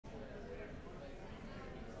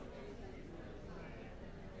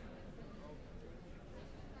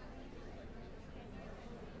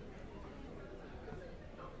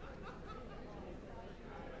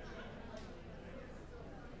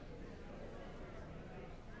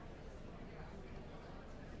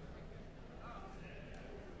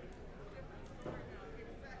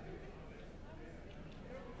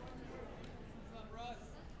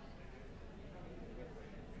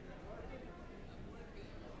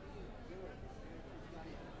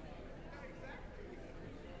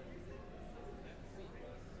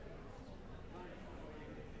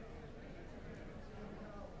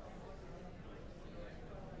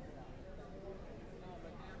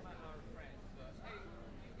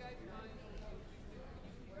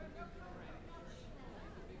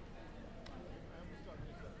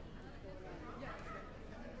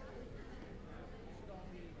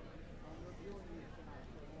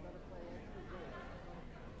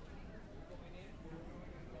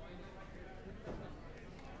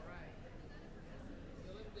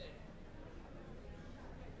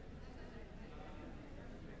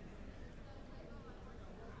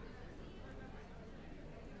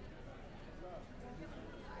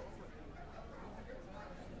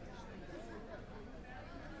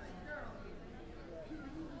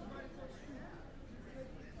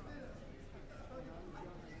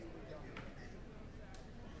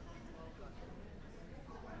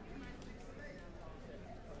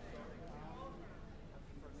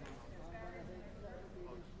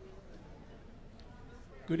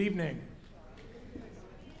Good evening.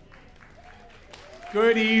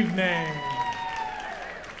 Good evening.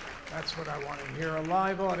 That's what I want to hear, a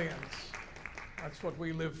live audience. That's what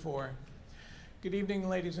we live for. Good evening,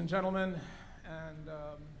 ladies and gentlemen, and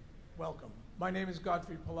welcome. My name is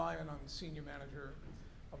Godfrey Palayan. I'm Senior Manager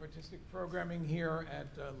of Artistic Programming here at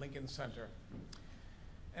Lincoln Center.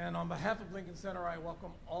 And on behalf of Lincoln Center, I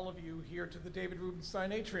welcome all of you here to the David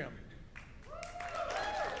Rubenstein Atrium.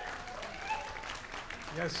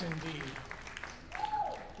 Yes, indeed.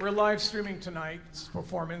 We're live streaming tonight's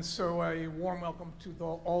performance, so a warm welcome to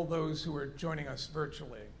all those who are joining us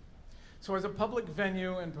virtually. So as a public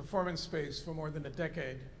venue and performance space for more than a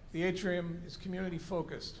decade, the Atrium is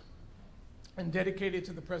community-focused and dedicated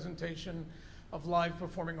to the presentation of live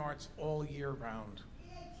performing arts all year round. The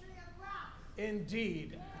Atrium rocks.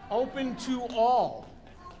 Indeed, open to all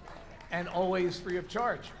and always free of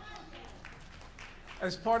charge.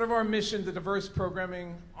 As part of our mission, the diverse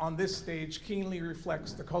programming on this stage keenly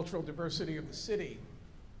reflects the cultural diversity of the city,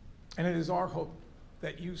 and it is our hope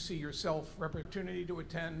that you see yourself opportunity to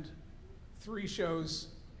attend 3 shows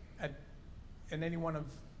in any one of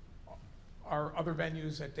our other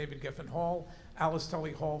venues at David Geffen Hall, Alice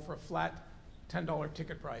Tully Hall for a flat $10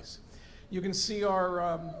 ticket price. You can see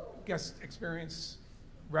our guest experience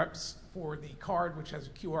reps for the card, which has a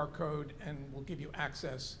QR code and will give you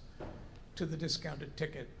access to the discounted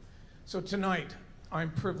ticket. So tonight,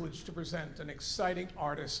 I'm privileged to present an exciting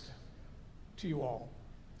artist to you all,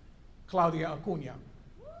 Claudia Acuña.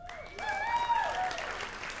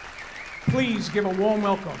 Please give a warm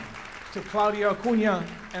welcome to Claudia Acuña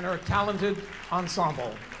and her talented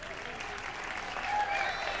ensemble.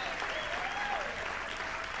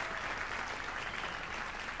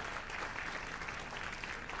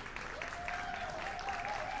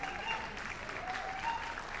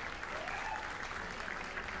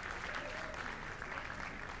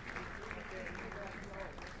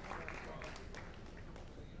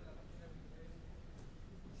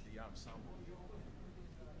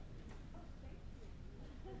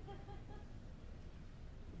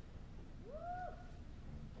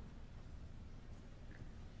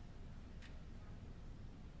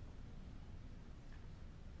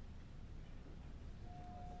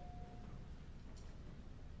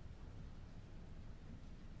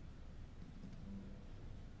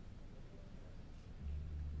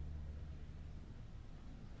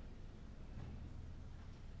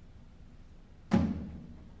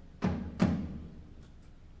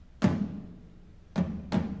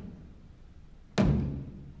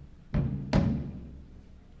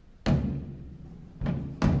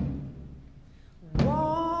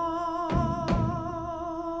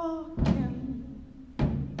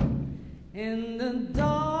 In the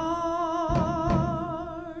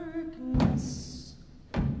darkness,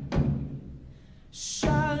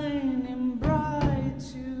 shining bright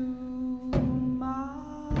to my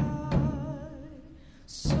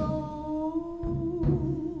soul,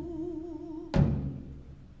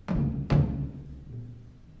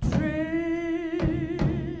 drifting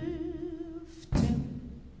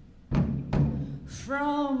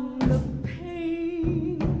from the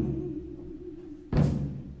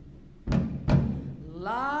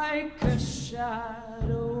like a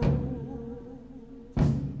shadow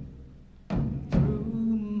through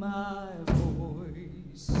my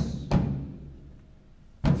voice.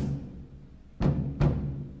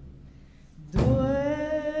 Duermo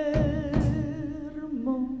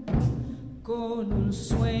con un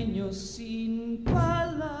sueño sin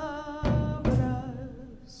palabras,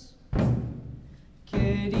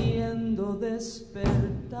 queriendo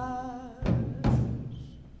despertar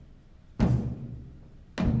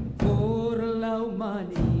por la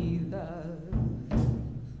humanidad.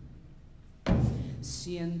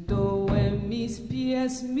 Siento en mis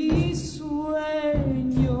pies mis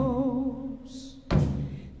sueños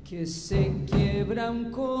que se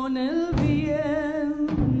quiebran con el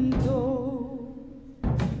viento.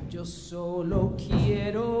 Yo solo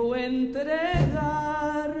quiero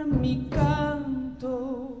entregar mi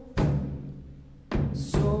canto,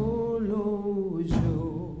 solo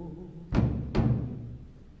yo.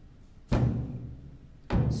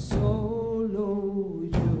 Solo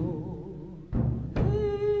yo,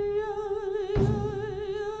 solo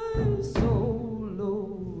yo,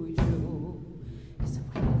 solo yo.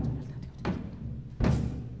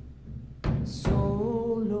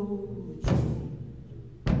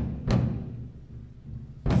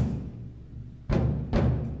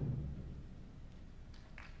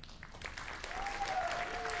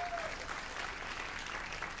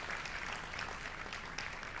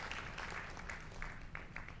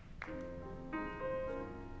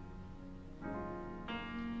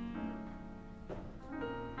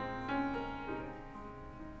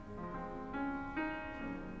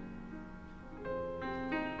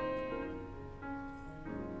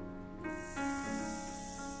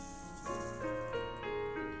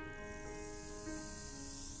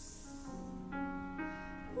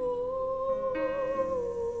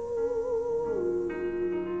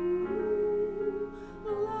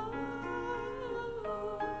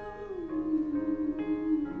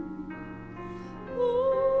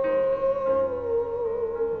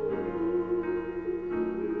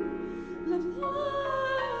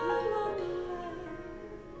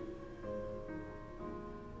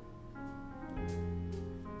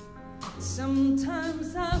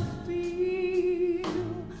 Sometimes I feel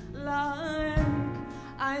like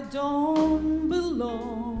I don't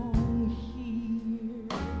belong here.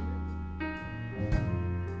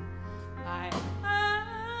 I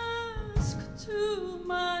ask to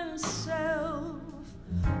myself,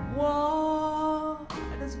 what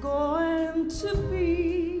is going to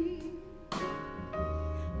be?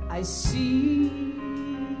 I see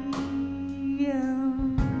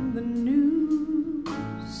in the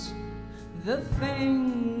news the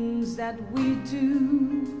things that we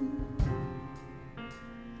do.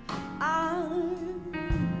 I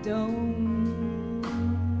don't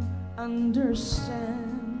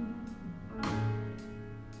understand.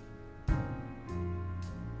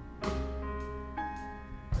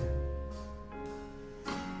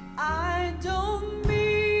 I don't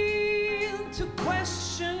mean to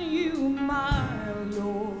question you, my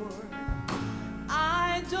Lord.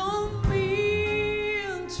 I don't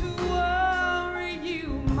mean to worry you,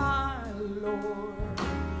 my Lord.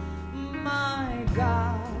 My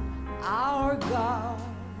God, our God,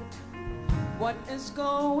 what is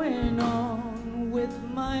going on with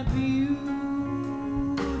my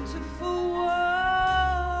beautiful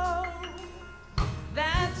world?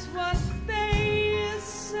 That's what they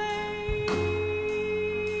say,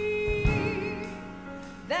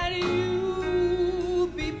 that you'll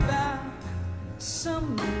be back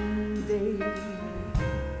someday.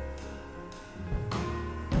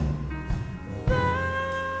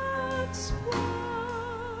 That's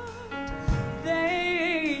what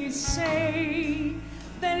they say,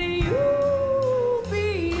 that you'll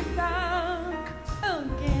be back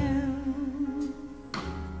again.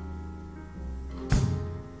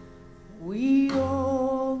 We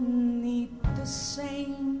all need the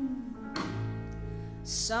same,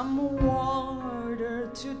 some water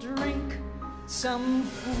to drink, some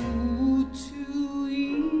food to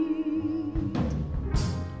eat,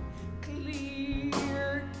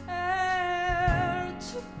 clear air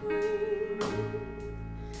to breathe,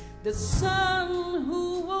 the sun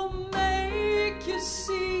who will make you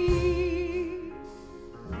see,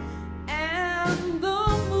 and the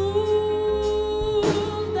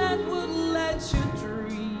moon that will let you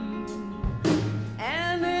dream,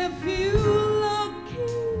 and if you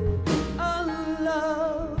lucky, a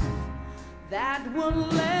love that will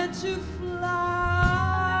let you fly.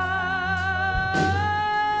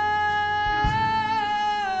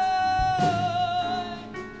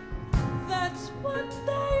 That's what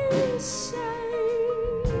they say.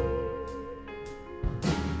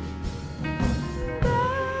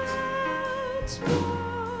 That's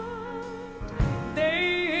what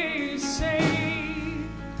they say,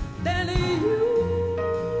 that you'll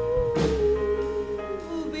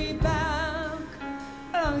be back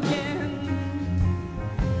again.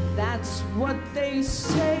 That's what they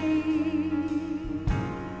say,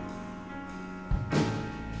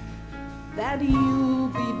 that you'll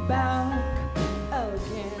be back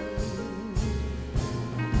again.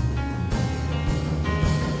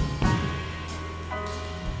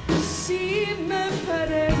 Si me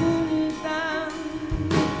preguntan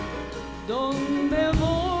dónde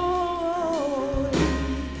voy,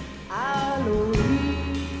 al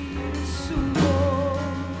oír su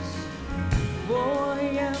voz,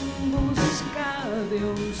 voy en busca de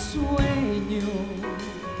un sueño,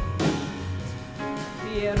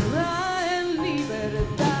 tierra en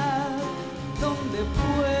libertad, donde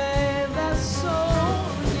pueda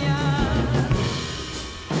soñar,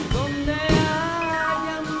 donde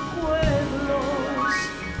hayan pueblos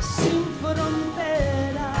sin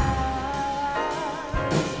fronteras,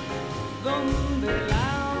 donde el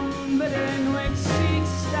hambre no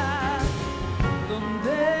exista,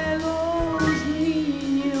 donde los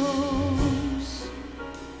niños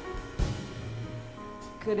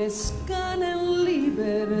crezcan en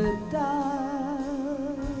libertad.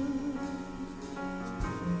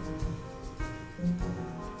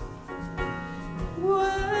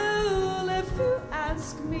 Well, if you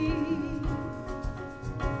ask me,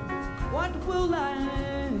 what will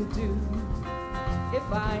I do if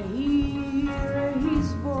I hear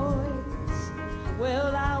his voice?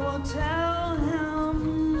 Well, I will tell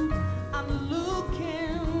him I'm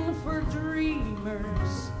looking for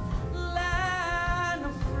dreamers, land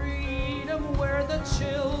of freedom where the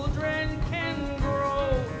children can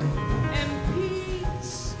grow, and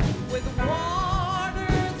peace with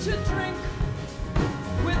water to drink,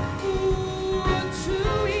 with food to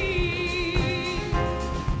eat.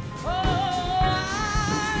 Oh,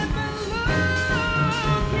 I've been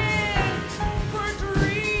looking for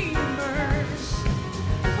dreamers,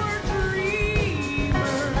 for dreamers.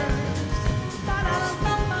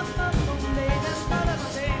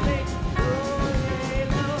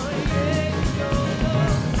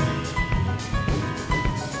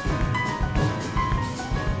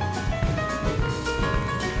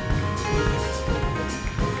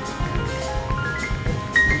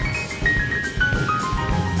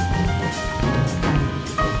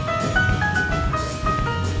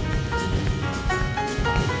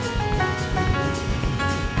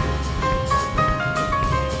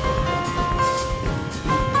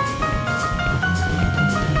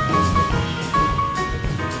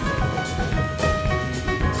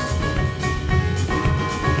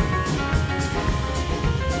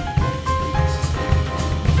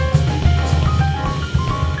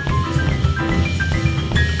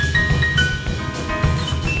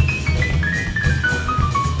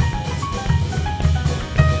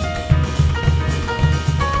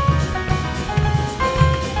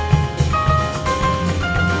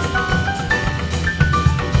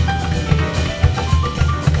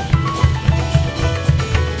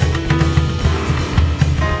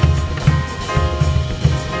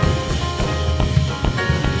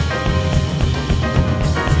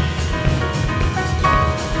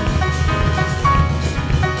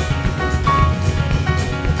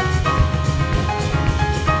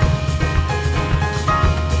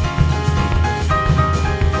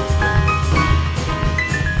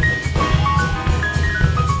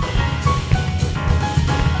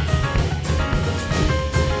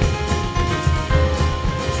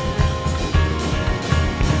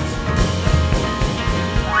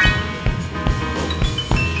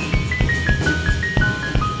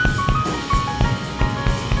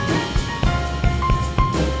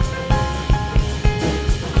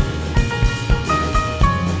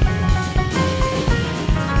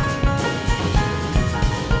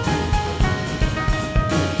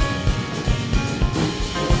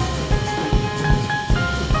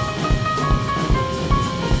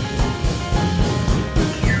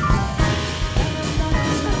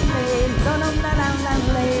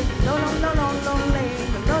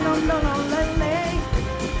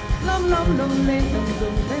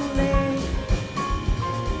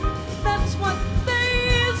 That's what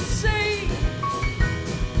they say.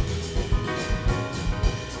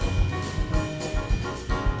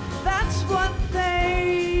 That's what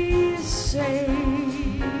they say.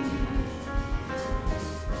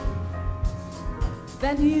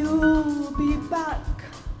 That you'll be back.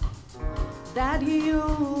 That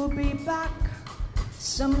you'll be back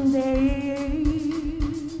someday.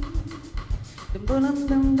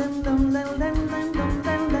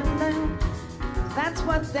 That's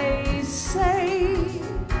what they say.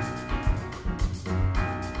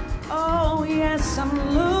 Oh yes, I'm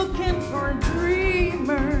looking for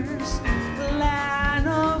dreamers, land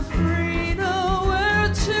of freedom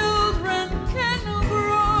where children can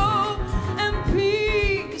grow, and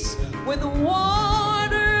peace with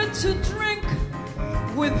water to drink,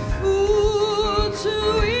 with food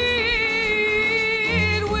to eat.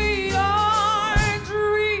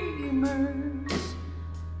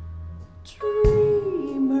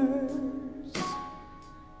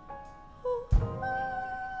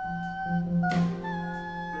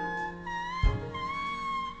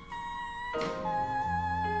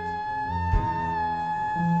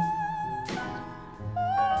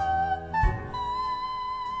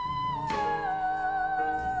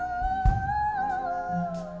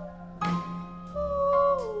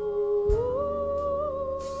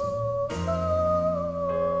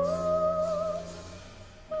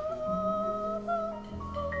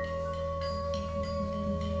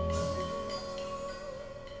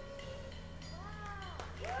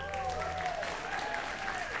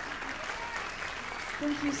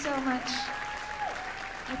 Thank you so much.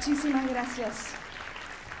 Muchísimas gracias.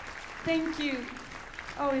 Thank you.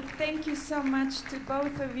 Oh, thank you so much to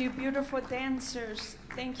both of you beautiful dancers.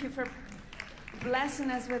 Thank you for blessing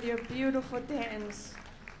us with your beautiful dance.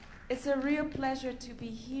 It's a real pleasure to be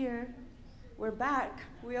here. We're back.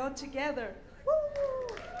 We're all together.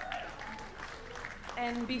 Woo!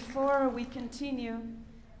 And before we continue,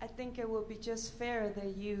 I think it will be just fair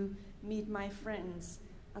that you meet my friends.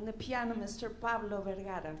 On the piano, Mr. Pablo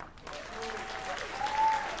Vergara.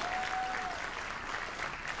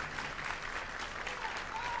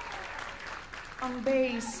 On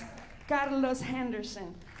bass, Carlos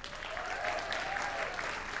Henderson.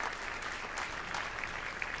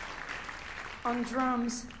 On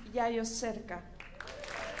drums, Yayo Cerca.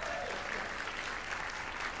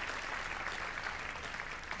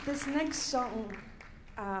 This next song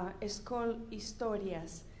is called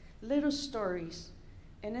Historias, Little Stories.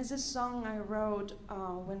 And it's a song I wrote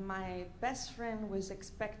when my best friend was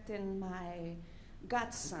expecting my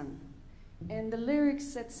godson. And the lyrics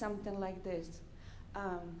said something like this.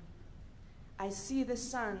 I see the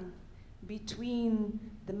sun between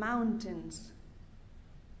the mountains.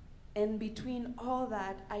 And between all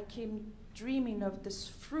that, I came dreaming of this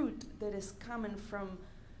fruit that is coming from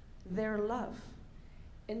their love.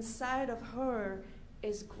 Inside of her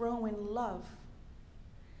is growing love.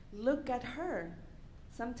 Look at her.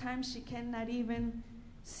 Sometimes she cannot even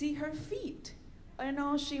see her feet, and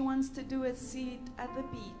all she wants to do is sit at the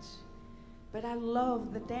beach. But I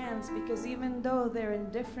love the dance because even though they're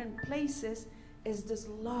in different places, it's this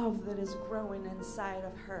love that is growing inside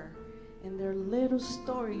of her. And they're little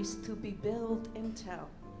stories to be built and tell.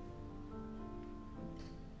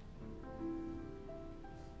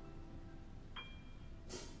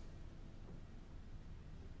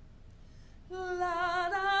 La, la,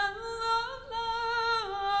 la, la,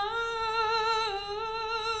 la,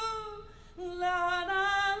 la, la,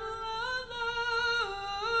 la, la,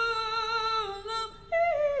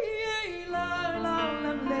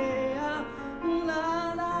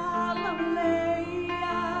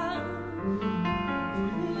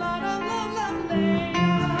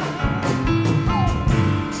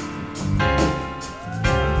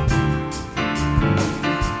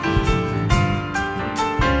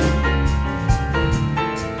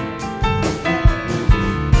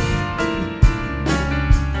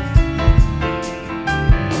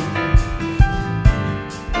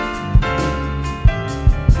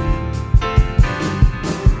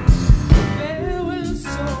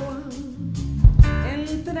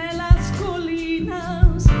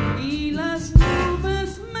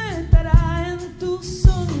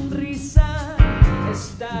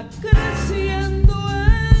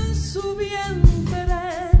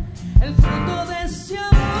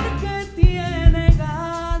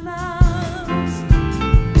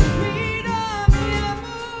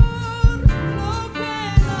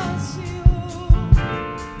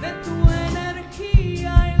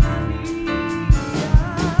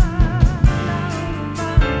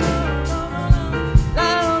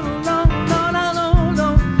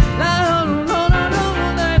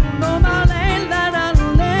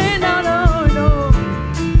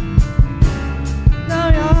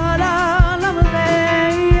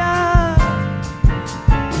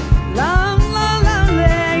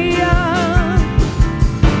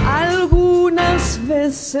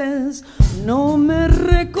 veces no me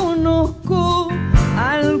reconozco,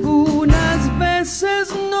 algunas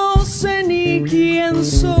veces no sé ni quién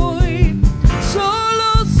soy.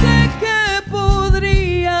 Solo sé que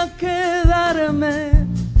podría quedarme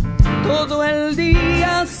todo el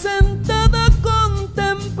día sentada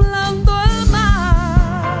contemplando el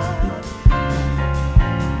mar.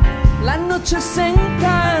 La noche se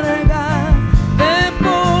encarga de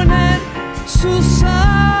poner sus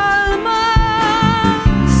almas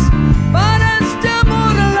para este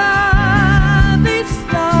amor. La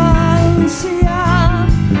distancia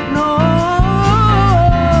no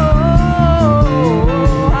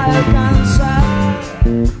alcanza.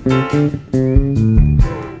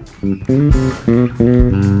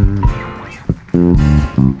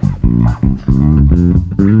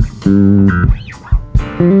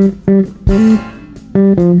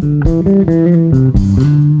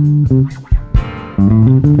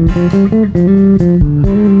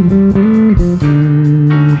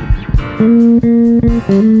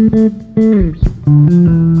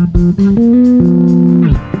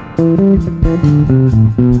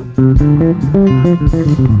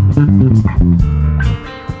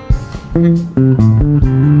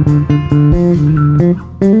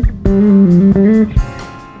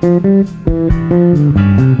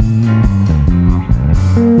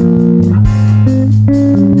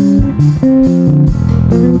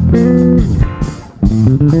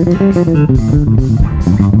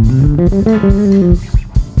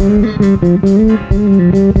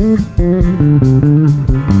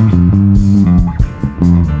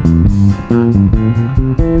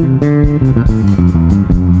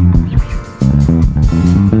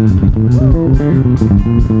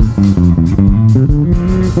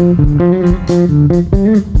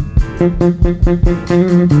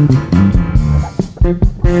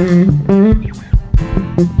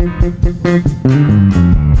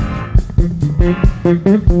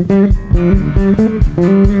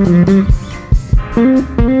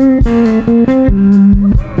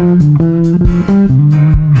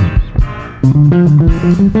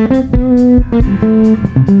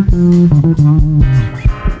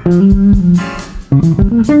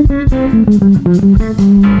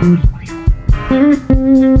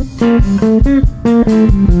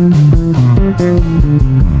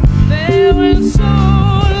 Veo el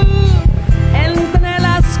sol entre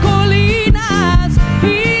las colinas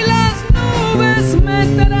y las nubes me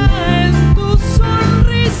traen tu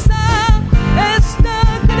sonrisa. Está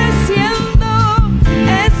creciendo,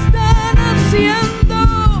 está naciendo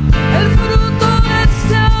el fruto de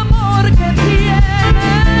ese amor que tiene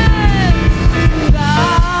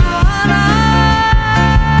ganas,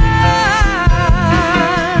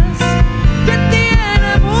 que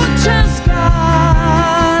tiene muchas ganas.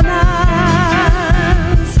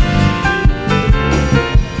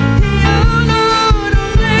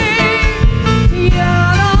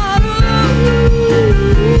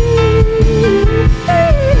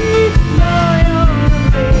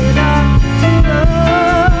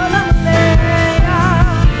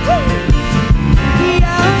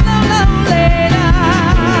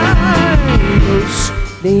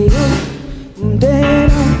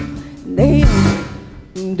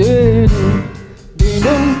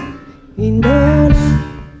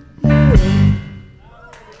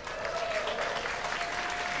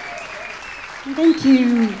 Thank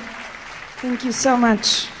you. Thank you so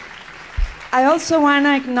much. I also want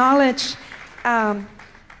to acknowledge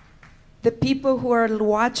the people who are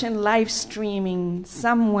watching live streaming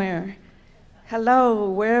somewhere. Hello,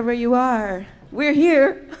 wherever you are. We're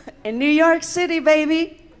here in New York City,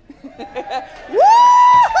 baby.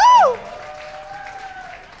 Woo-hoo!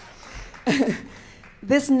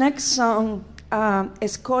 This next song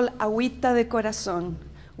is called Agüita de Corazón,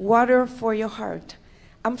 Water for Your Heart.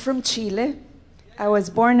 I'm from Chile. I was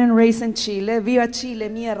born and raised in Chile. Viva Chile,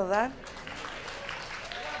 mierda.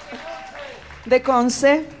 De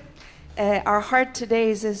Conce. Our heart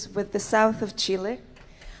today is with the south of Chile.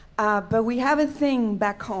 But we have a thing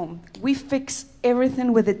back home. We fix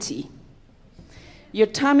everything with a tea. Your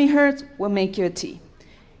tummy hurts, we'll make you a tea.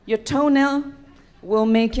 Your toenail, we'll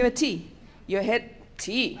make you a tea. Your head,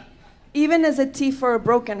 tea. Even as a tea for a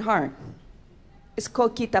broken heart. It's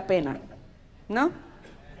called quita pena. No?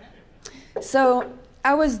 So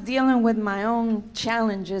I was dealing with my own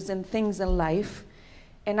challenges and things in life,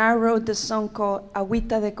 and I wrote the song called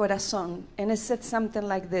Agüita de Corazón, and it said something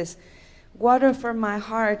like this: water for my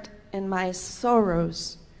heart and my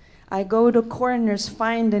sorrows. I go to corners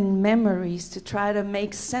finding memories to try to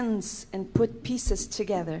make sense and put pieces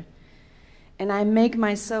together. And I make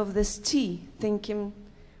myself this tea, thinking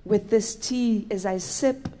with this tea as I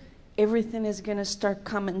sip, everything is gonna start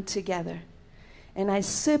coming together. And I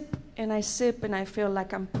sip and I sip and I feel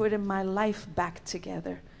like I'm putting my life back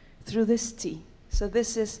together through this tea. So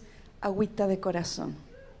this is Agüita de Corazón.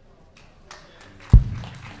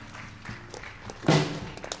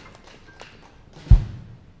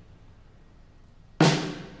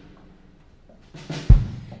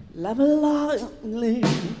 Love a lonely,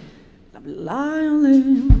 love a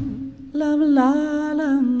lonely, love a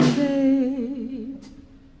lonely,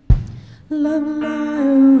 love a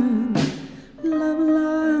lion, love a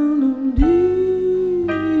lonely.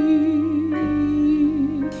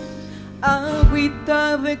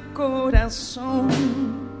 Agüita de corazón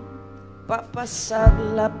pa' pasar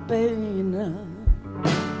la pena.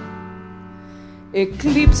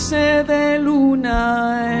 Eclipse de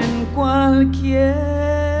luna en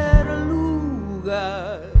cualquier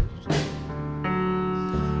lugar.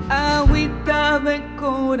 Agüita de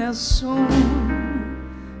corazón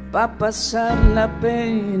pa' pasar la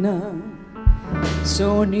pena.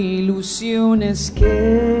 Son ilusiones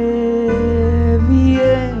que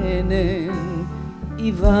vienen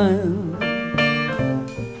y van.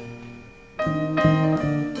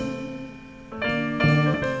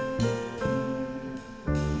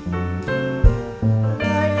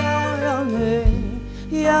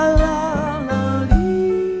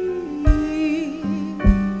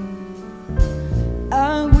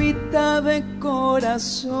 Agüita de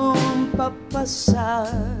corazón pa' pasar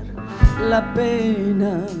la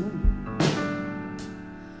pena.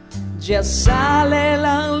 Ya sale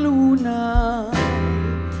la luna,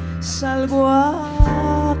 salgo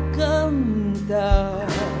a cantar.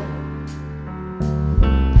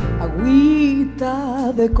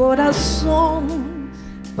 Agüita de corazón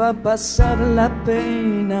pa' pasar la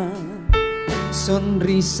pena.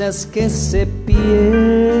 Sonrisas que se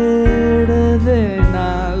pierden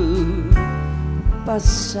al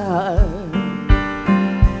pasar.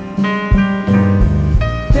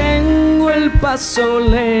 Tengo el paso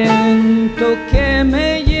lento que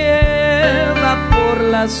me lleva por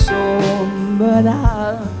la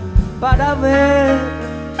sombra para ver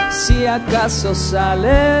si acaso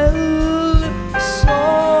sale el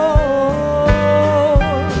sol.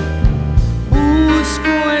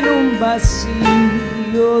 Busco en un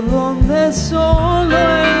vacío donde solo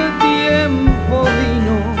el tiempo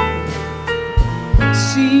vino,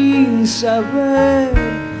 sin saber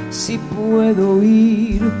si puedo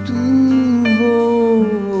oír tu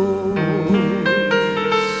voz.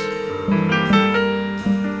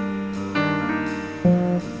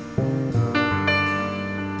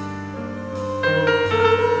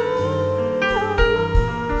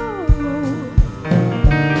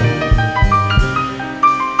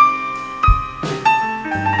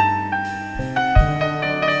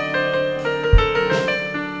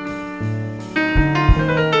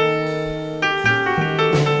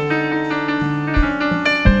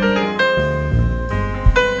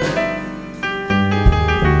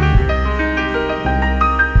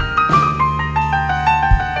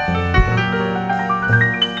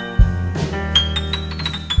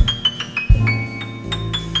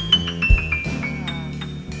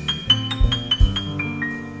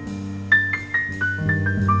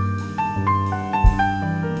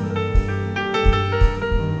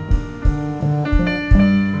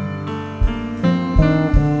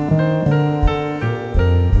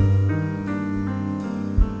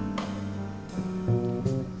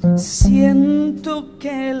 Siento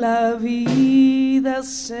que la vida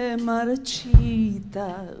se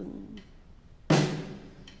marchita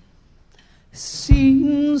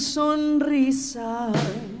sin sonrisas,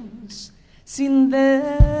 sin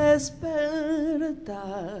despertar.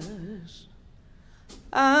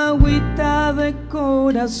 Agüita de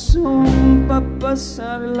corazón pa'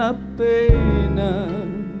 pasar la pena.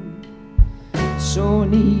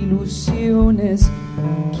 Son ilusiones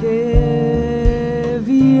que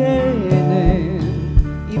vienen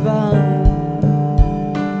y van.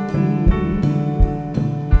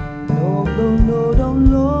 No, no, no, no,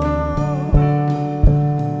 no.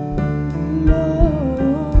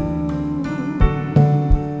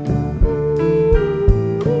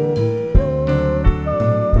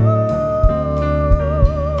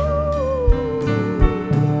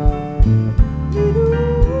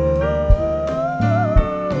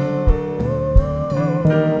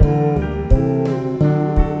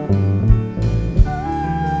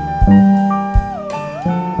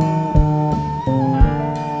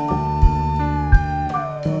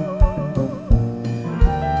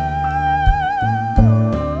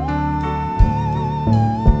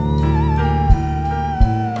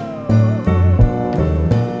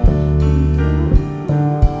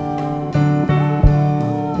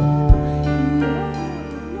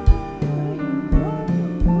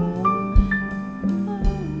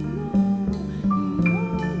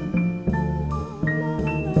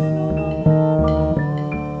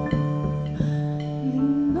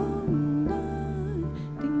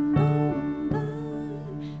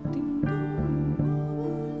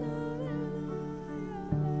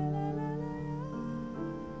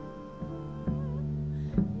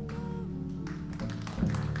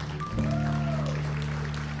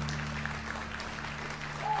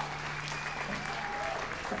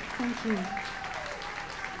 Thank you.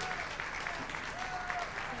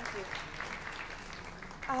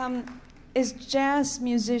 As jazz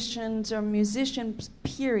musicians or musicians,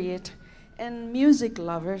 period, and music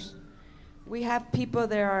lovers, we have people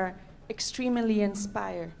that are extremely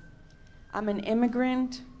inspired. I'm an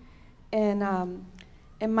immigrant, and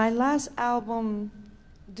in my last album,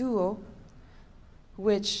 Duo,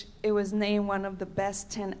 which it was named one of the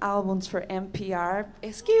best 10 albums for NPR.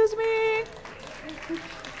 Excuse me.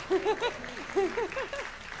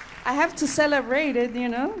 I have to celebrate it, you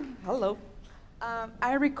know. Hello.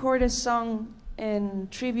 I recorded a song in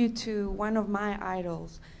tribute to one of my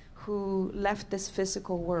idols who left this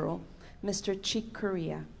physical world, Mr. Chick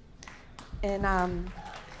Corea. And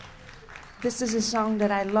this is a song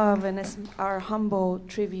that I love, and it's our humble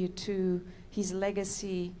tribute to his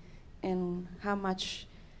legacy and how much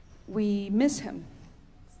we miss him.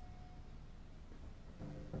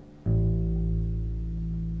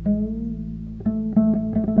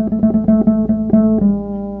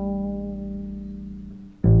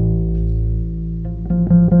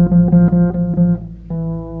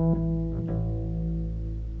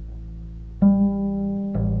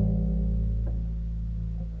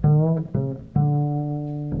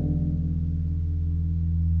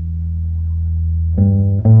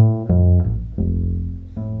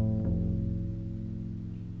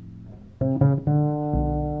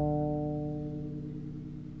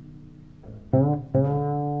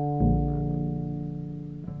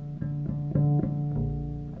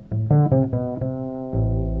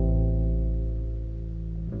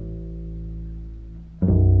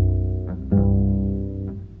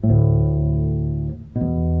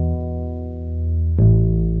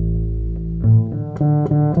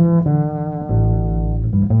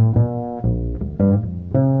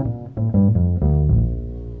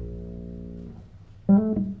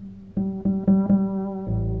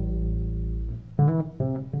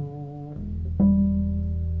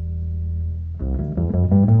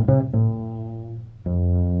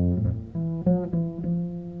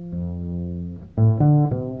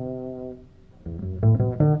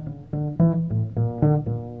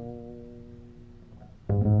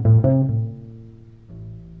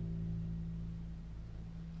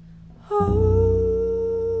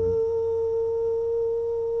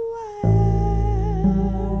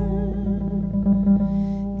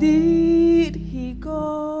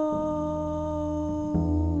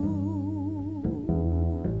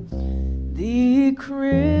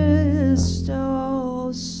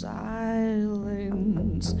 Crystal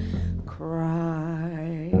silence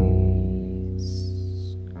cries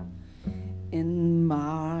in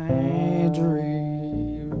my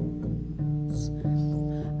dreams.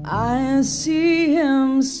 I see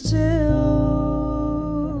him still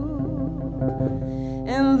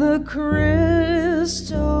in the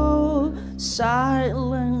crystal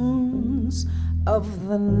silence of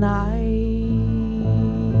the night.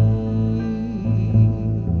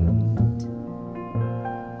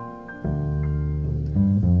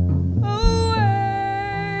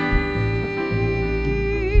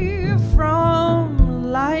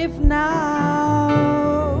 Now,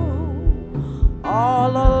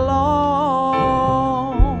 all alone,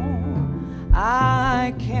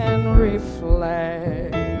 I can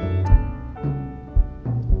reflect.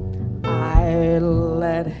 I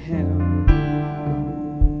let him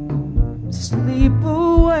sleep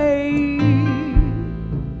away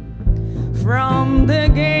from the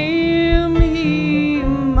game he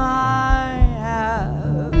might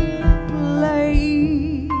have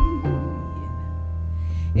played.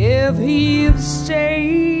 If he'd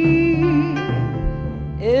stayed,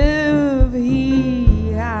 if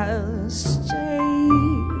he has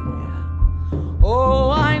stayed,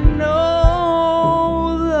 oh,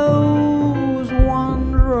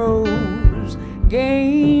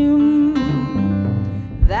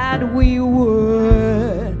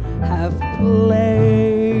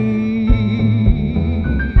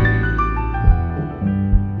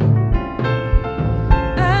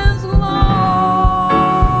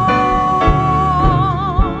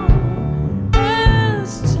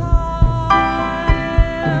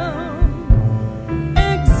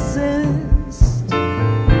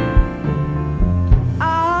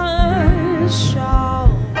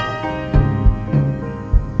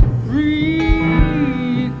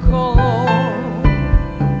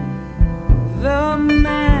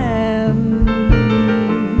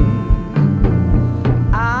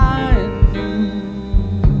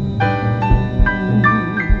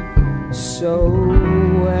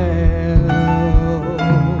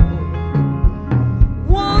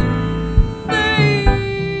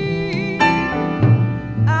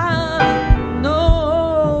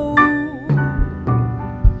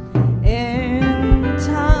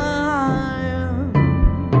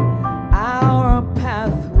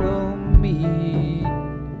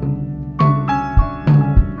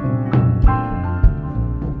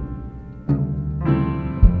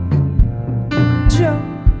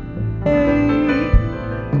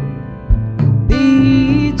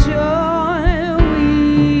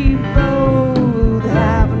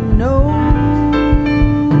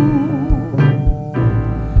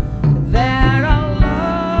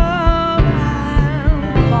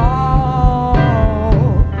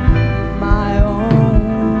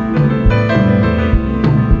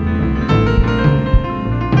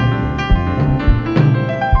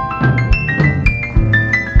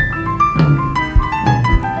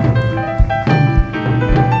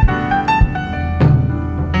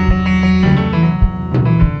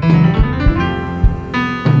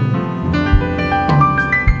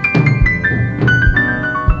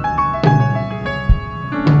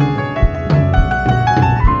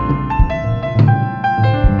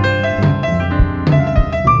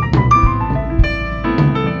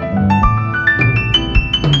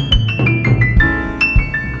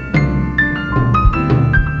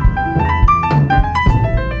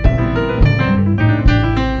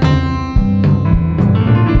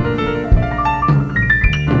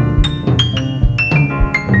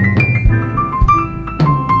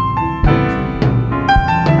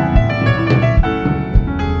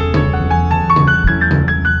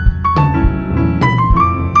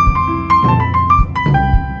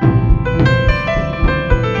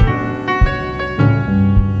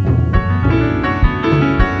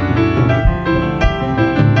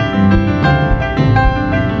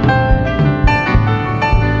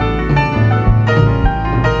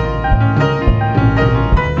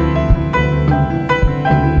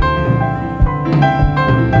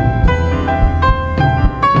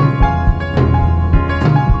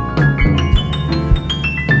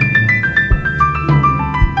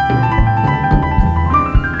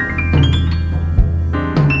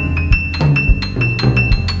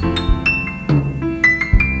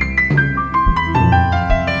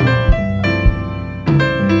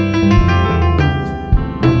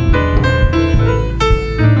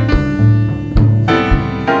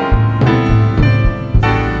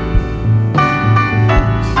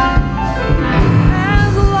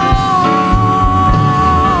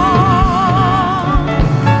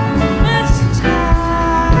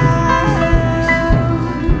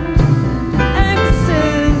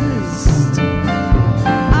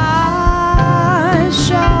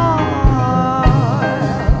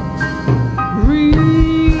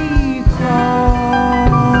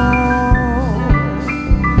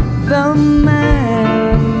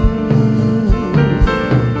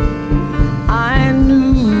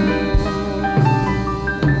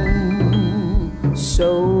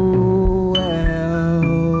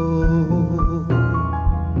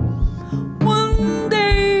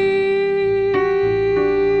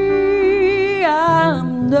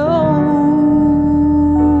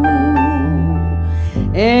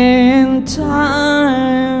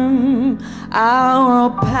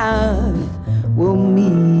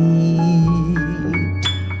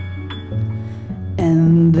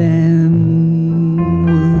 and then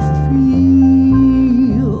we'll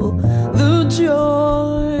feel the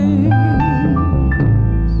joy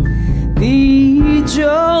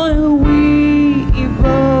we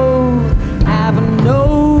both have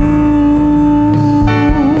known,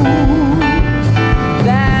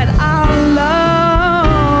 that our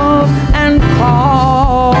love and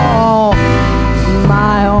call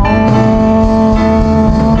my own.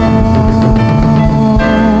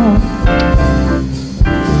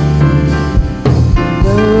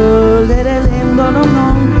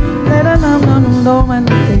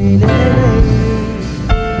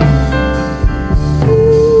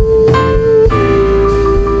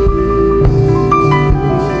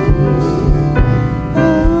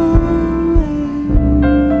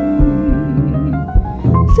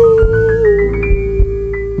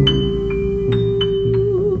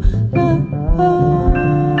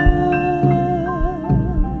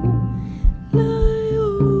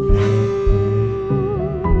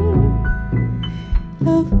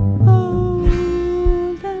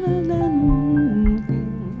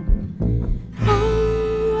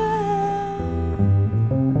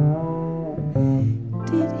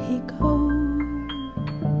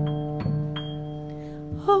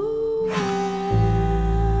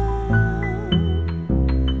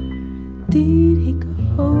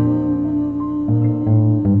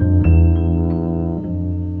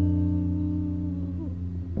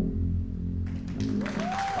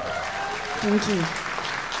 Thank you.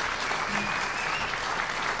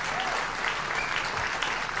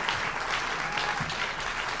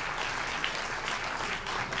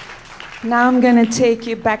 Now I'm going to take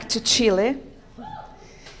you back to Chile.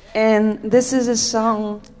 And this is a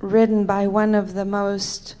song written by one of the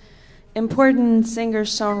most important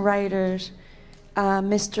singer-songwriters,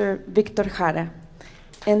 Mr. Víctor Jara.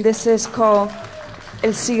 And this is called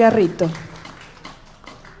El Cigarrito.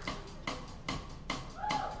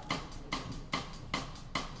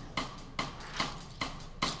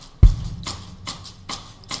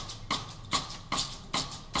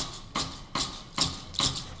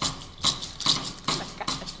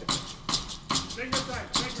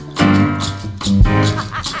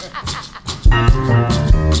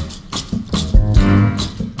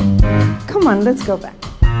 Come on, let's go back.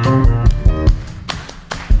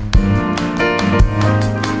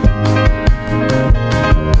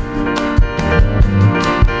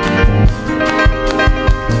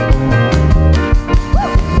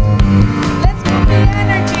 Let's move the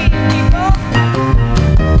energy, people.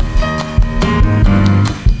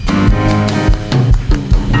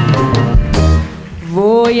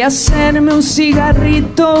 Voy a hacerme un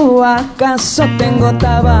cigarrito, ¿acaso tengo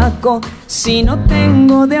tabaco? Si no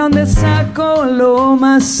tengo, ¿de dónde saco? Lo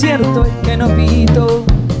más cierto es que no pito.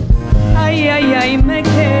 Ay, ay, ay, me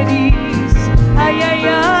querís. Ay, ay,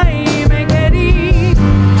 ay, me querís.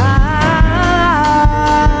 Ay.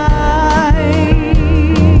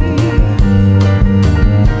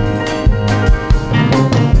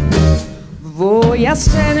 Voy a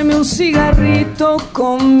hacerme un cigarrito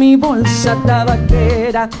con mi bolsa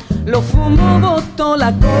tabaquera. Lo fumo, boto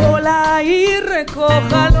la cola y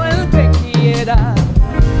recójalo el que quiera.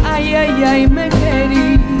 Ay, ay, ay, me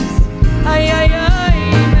querís. Ay, ay, ay,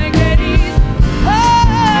 me querís. Ay,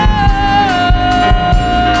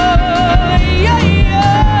 ay,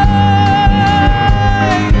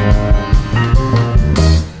 ay.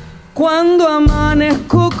 Cuando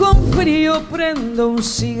amanezco con frío prendo un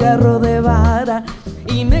cigarro de vara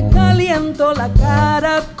y me caliento la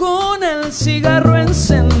cara con el cigarro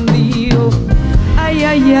encendido. Ay,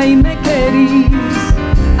 ay, ay, me querís.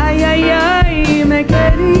 Ay, ay, ay, me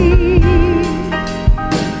querís.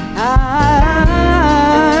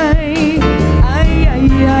 Ay, ay,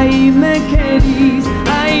 ay, ay, me querís.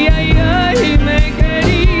 Ay, ay, ay, me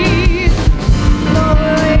querís. No,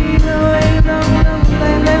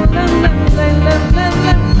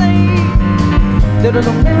 no,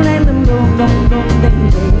 no,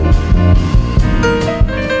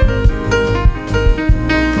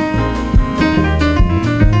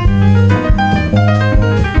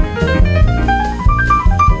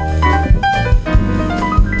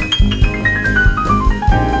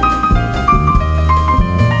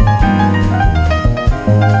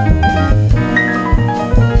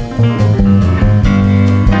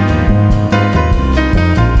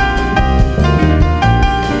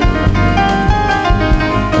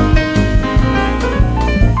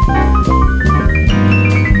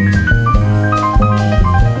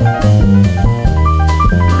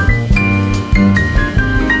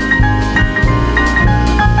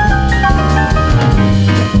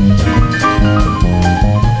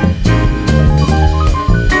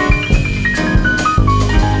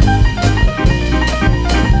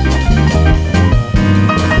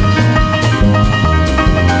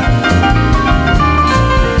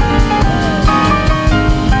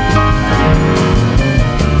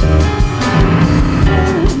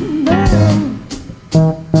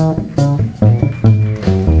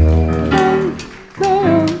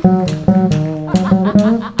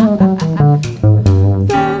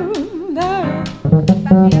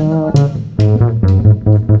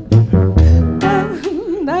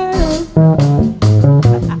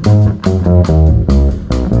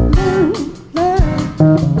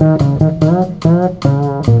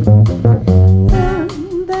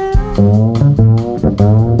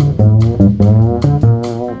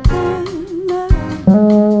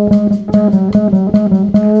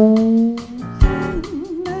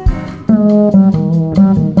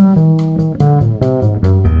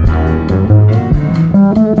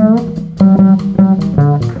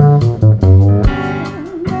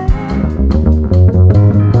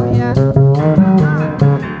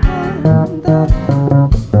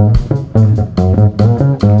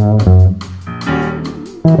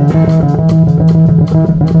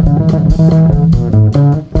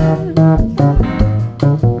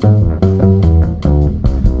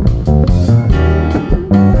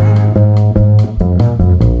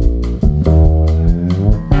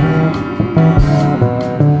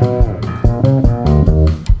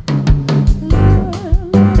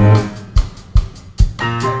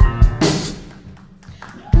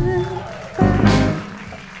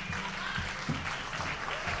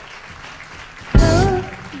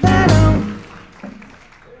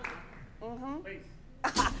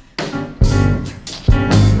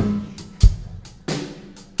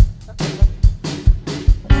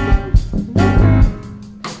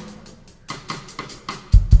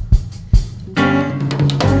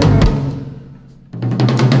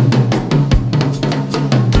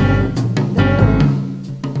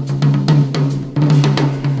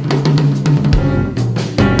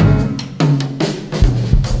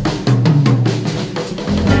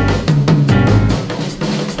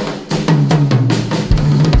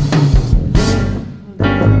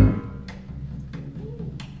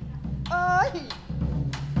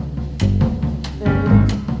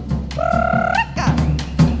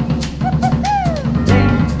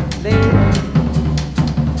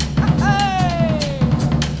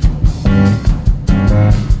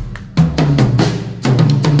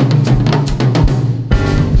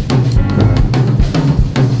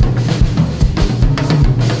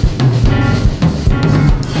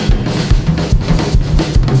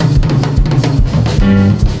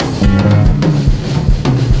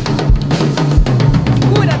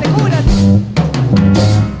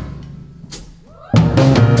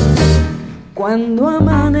 Cuando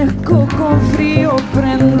amanezco con frío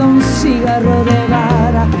prendo un cigarro de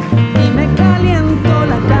vara y me caliento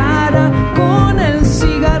la cara con el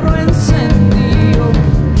cigarro encendido.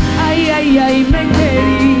 Ay, ay, ay, me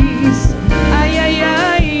querís. Ay, ay,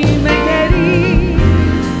 ay, me querís.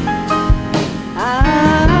 Ay,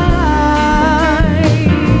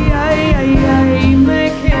 ay, ay, ay, me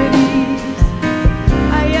querís.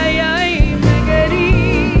 Ay, ay, ay, me querís.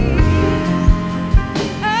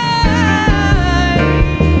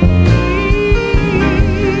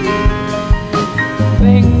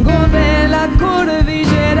 Vengo de la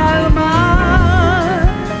cordillera al mar,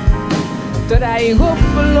 traigo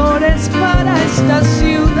flores para esta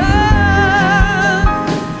ciudad,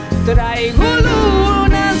 traigo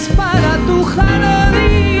lunas para tu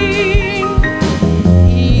jardín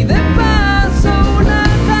y de paso una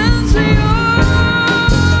canción.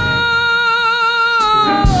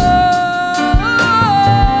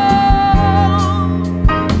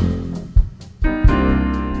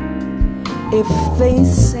 If they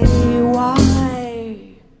say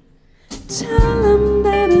why, tell them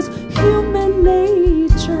that it's human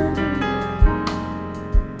nature.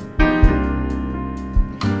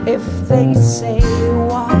 If they say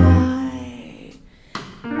why,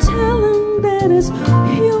 tell them that it's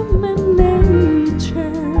human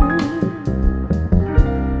nature.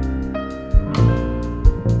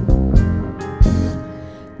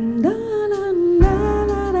 Da, da, da,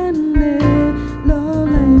 da, da, da, lo,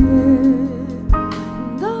 la,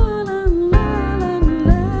 da, la, la, la,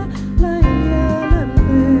 la, la, ya, la,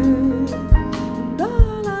 da,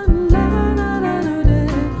 la, la, la, la, la, lo,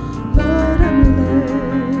 la,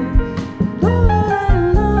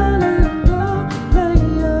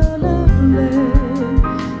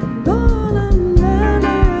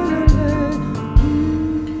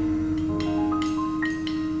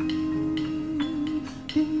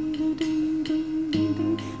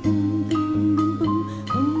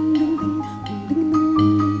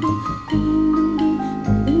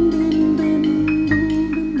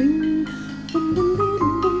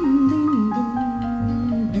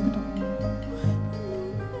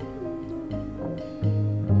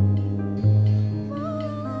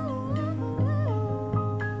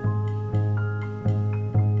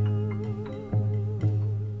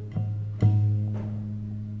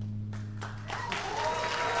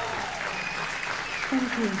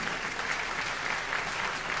 Thank you.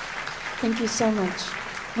 Thank you so much.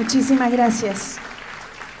 Muchísimas gracias.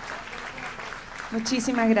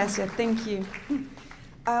 Muchísimas gracias. Thank you.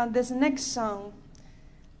 This next song,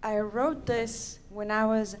 I wrote this when I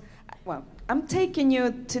was, well, I'm taking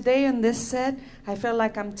you today on this set. I feel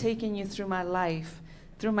like I'm taking you through my life,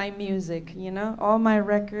 through my music, you know, all my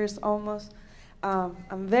records almost.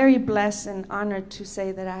 I'm very blessed and honored to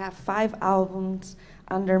say that I have 5 albums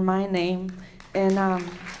under my name. And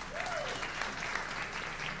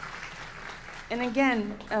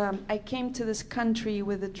again, I came to this country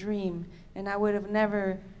with a dream, and I would have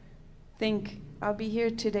never think I'll be here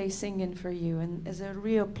today singing for you, and it's a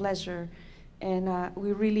real pleasure. And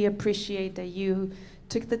we really appreciate that you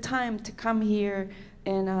took the time to come here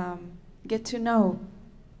and get to know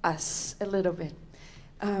us a little bit.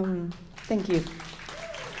 Thank you.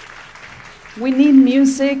 We need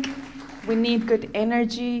music, we need good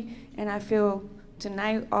energy, and I feel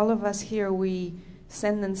tonight all of us here, we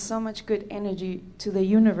sending so much good energy to the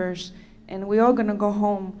universe, and we're all gonna go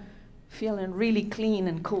home feeling really clean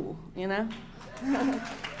and cool, you know?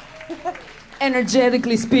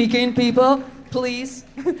 Energetically speaking, people, please.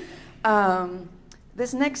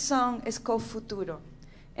 This next song is called Futuro,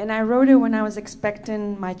 and I wrote it when I was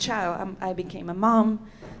expecting my child. I became a mom,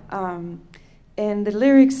 and the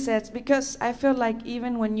lyrics says, because I feel like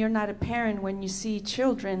even when you're not a parent, when you see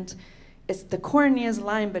children, it's the corniest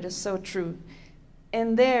line, but it's so true.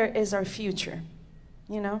 And there is our future,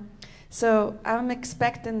 you know? So I'm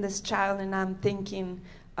expecting this child, and I'm thinking,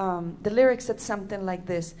 the lyrics said something like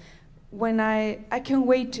this: when I can't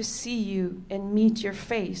wait to see you and meet your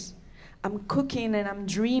face. I'm cooking and I'm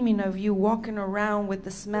dreaming of you walking around with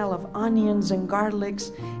the smell of onions and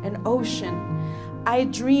garlics and ocean. I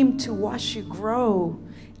dream to watch you grow.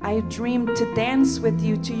 I dream to dance with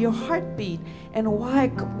you to your heartbeat and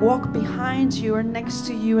walk behind you or next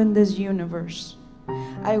to you in this universe.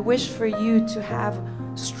 I wish for you to have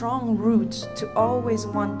strong roots, to always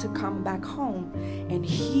want to come back home, and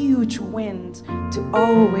huge winds to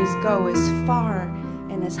always go as far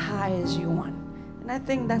and as high as you want. And I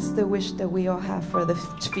think that's the wish that we all have for the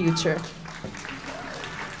future.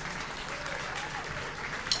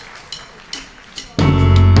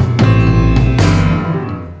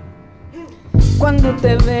 Cuando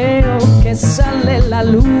te veo que sale la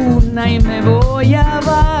luna y me voy a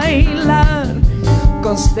bailar.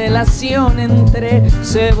 Constelación entre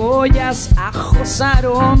cebollas, ajos,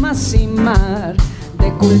 aromas y mar.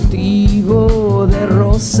 De cultivo de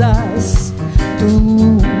rosas,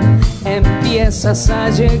 tú empiezas a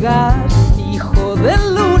llegar. Hijo de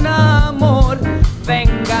luna, amor,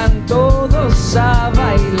 vengan todos a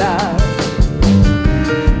bailar.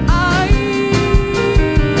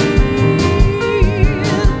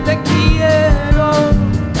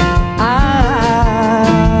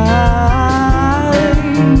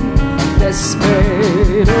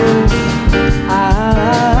 Espero, ay,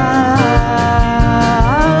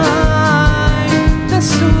 te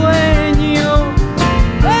sueño,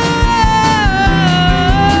 ay,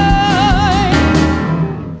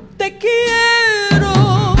 te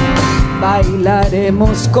quiero.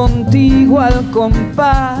 Bailaremos contigo al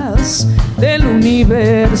compás del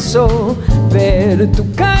universo, ver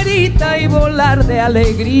tu carita y volar de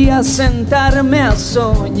alegría, sentarme a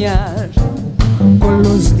soñar con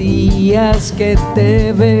los días que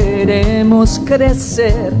te veremos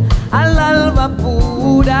crecer al alba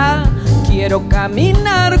pura. Quiero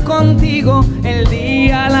caminar contigo el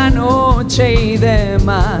día, la noche y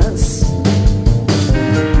demás.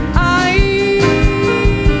 Ay,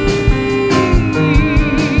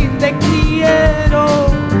 te quiero.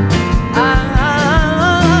 Ay,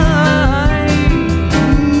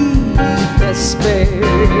 te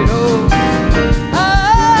espero.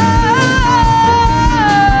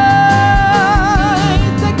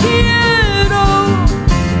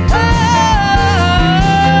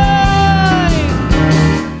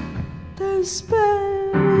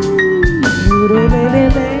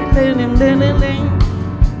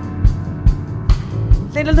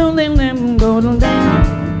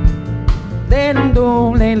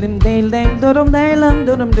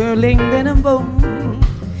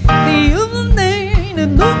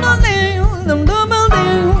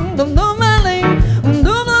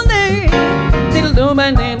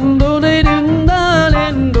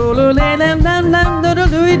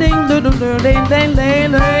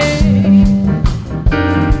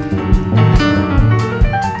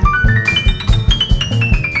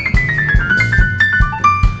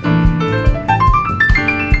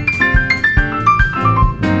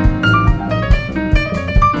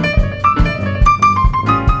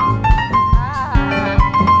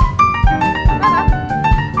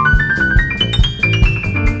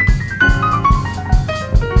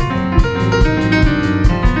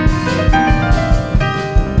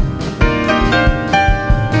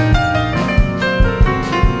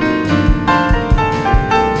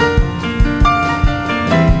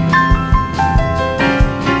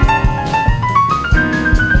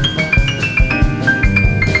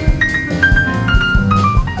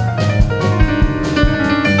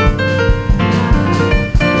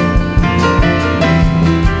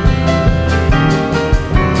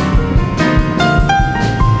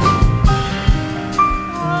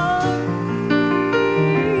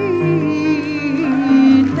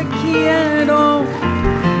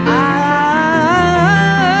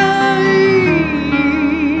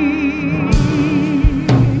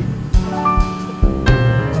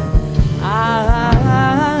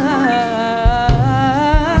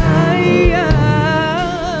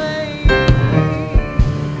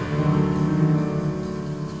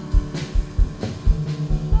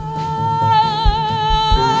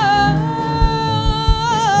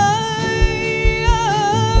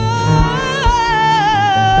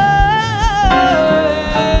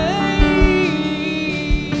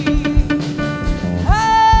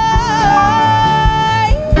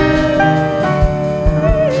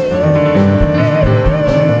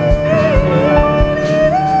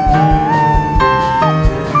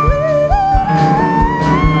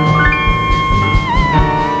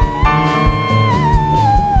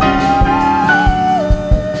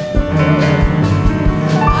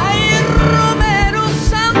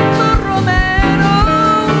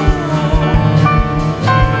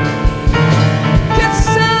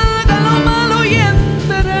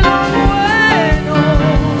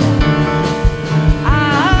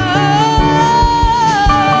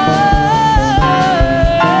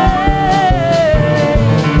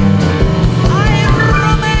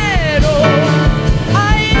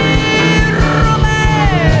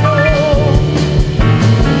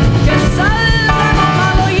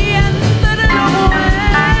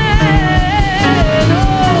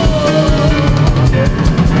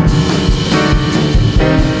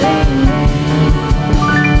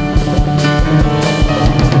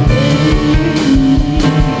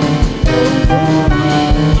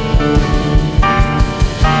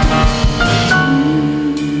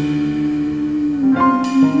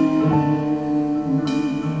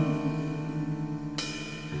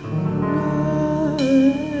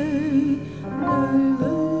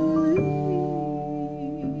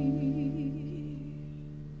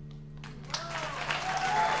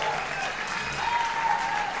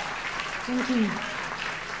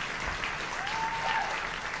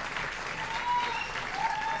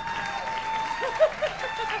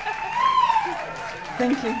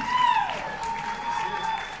 Thank you.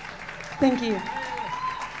 Thank you.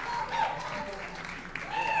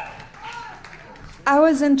 I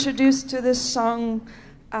was introduced to this song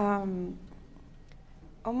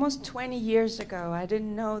almost 20 years ago. I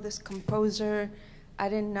didn't know this composer. I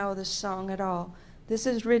didn't know this song at all. This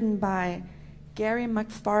is written by Gary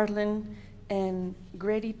McFarlane and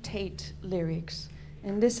Grady Tate lyrics.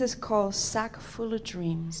 And this is called Sack Full of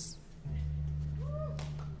Dreams.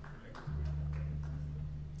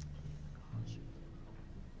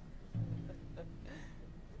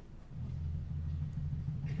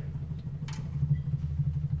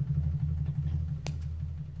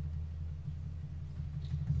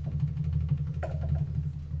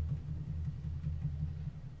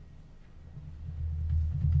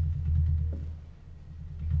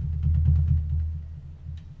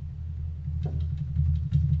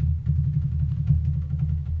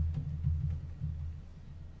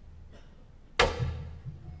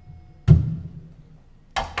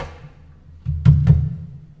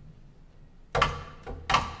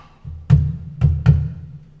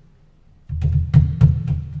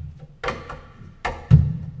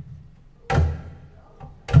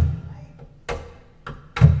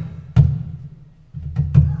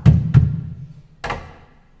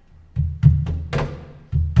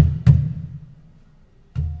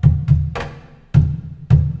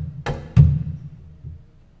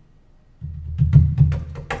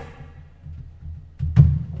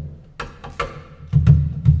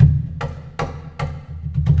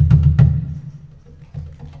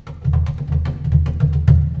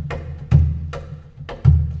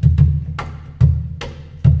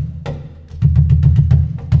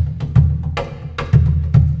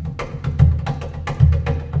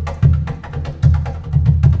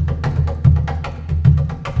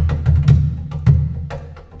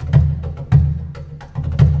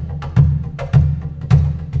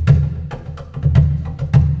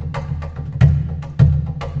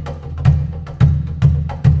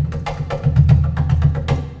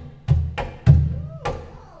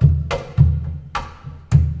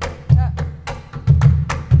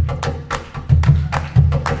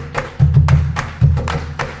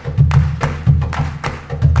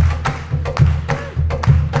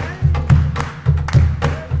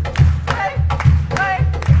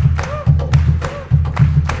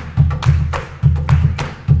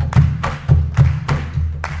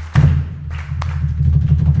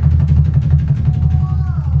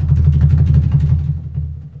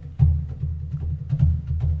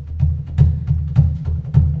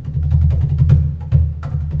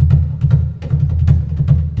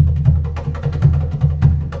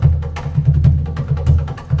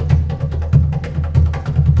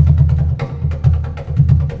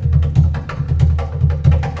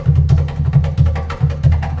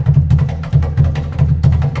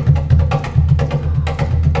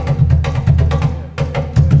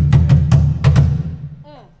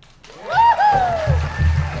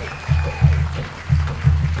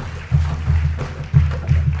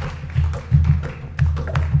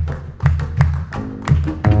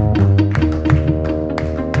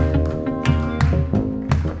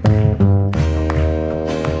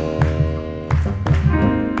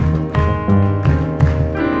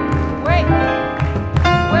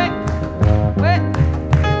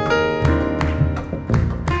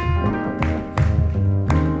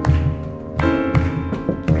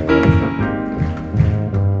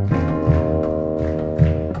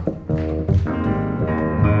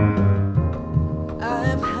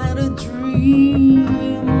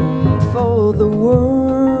 the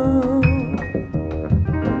world,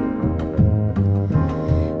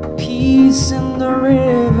 peace in the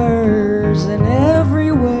rivers and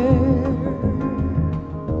everywhere,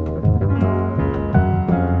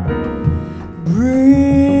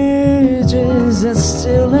 bridges are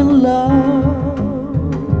still in love,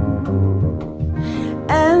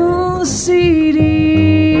 and cities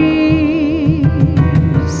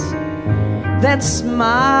that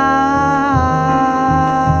smile.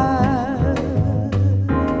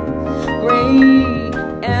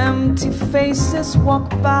 Empty faces walk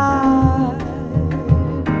by,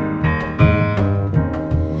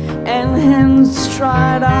 and hands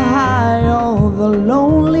try to hide all the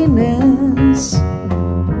loneliness.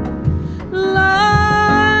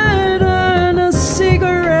 Light and a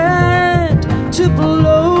cigarette to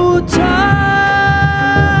blow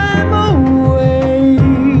time away,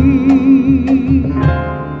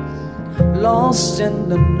 lost in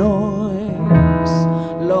the noise,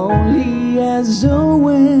 lonely as a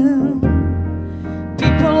wind.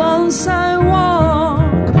 People on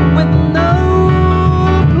sidewalk with no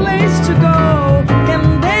place to go.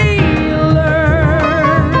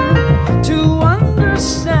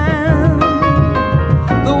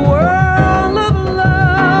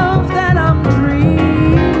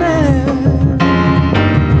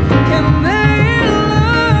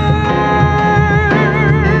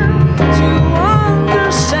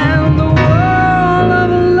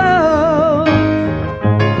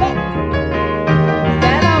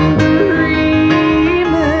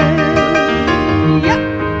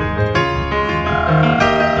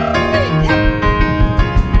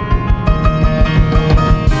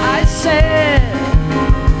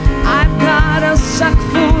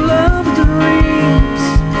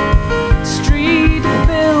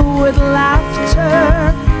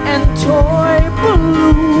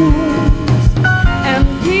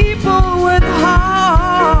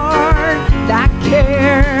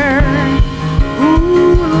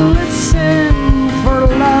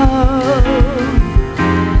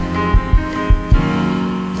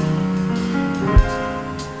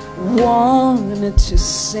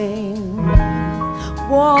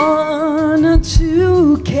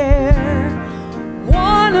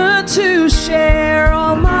 to share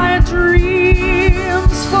all my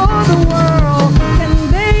dreams for the world.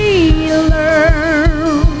 Can they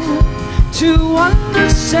learn to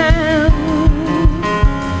understand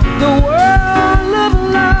the world of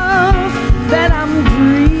love that I'm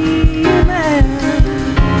dreaming?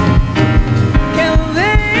 Can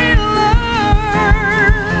they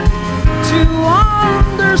learn to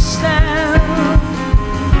understand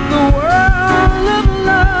the world of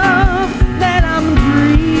love that I'm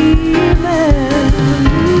dreaming?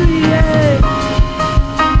 Yeah.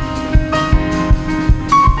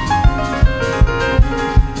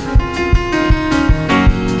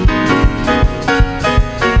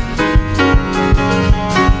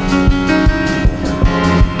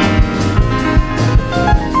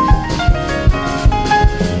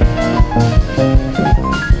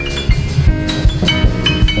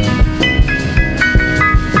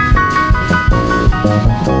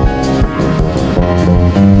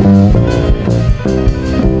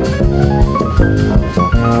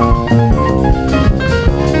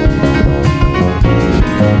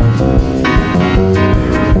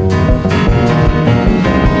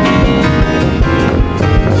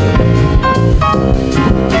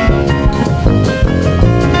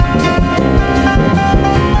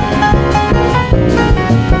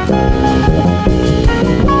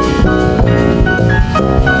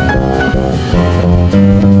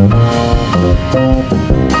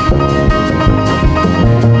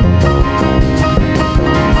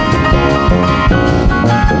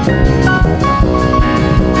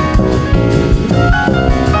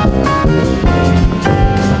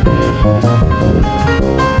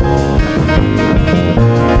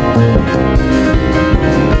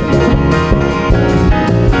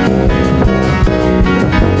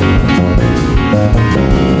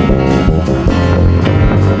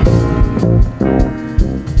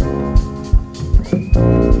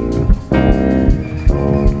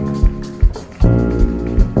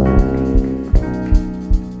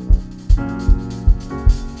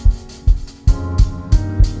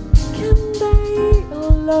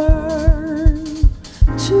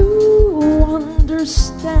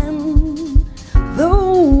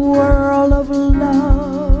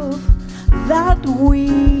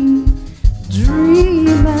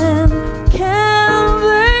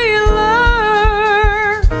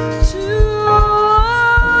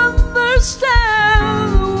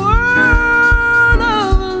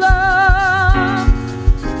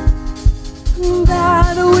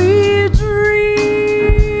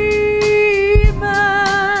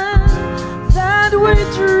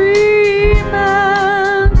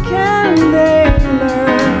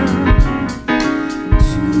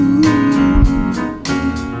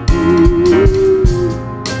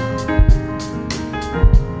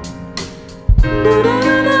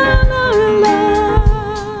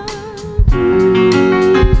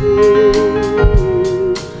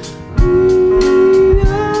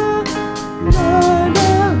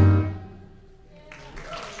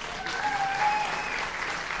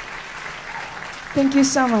 Thank you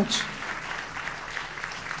so much.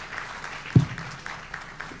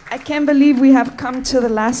 I can't believe we have come to the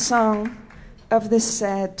last song of this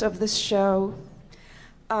set, of this show.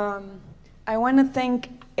 I want to thank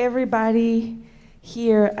everybody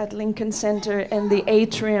here at Lincoln Center and the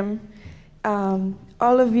Atrium.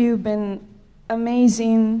 All of you have been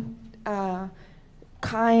amazing,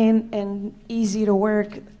 kind, and easy to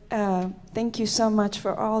work. Thank you so much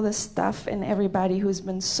for all the stuff and everybody who's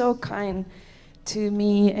been so kind to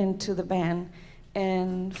me and to the band.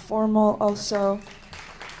 And Formal also,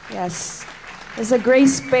 yes. It's a great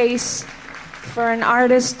space for an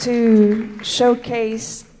artist to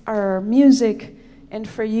showcase our music and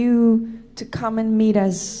for you to come and meet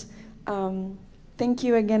us. Thank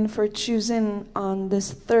you again for choosing on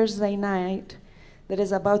this Thursday night that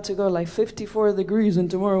is about to go like 54 degrees, and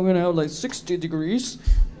tomorrow we're gonna have like 60 degrees.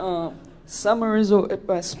 Summer is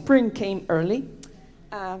over, spring came early.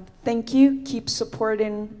 Thank you. Keep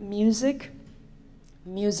supporting music.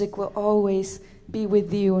 Music will always be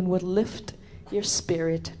with you and will lift your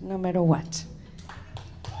spirit no matter what.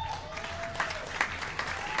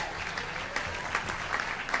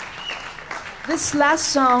 This last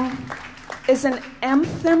song is an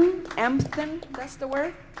anthem, that's the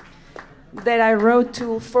word, that I wrote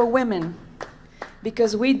for women,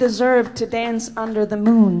 because we deserve to dance under the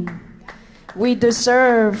moon. We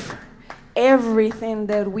deserve everything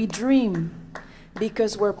that we dream,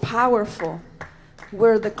 because we're powerful.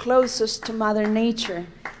 We're the closest to Mother Nature,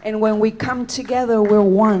 and when we come together, we're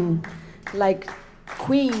one, like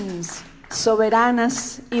queens,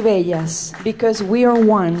 soberanas y bellas, because we are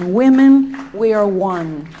one. Women, we are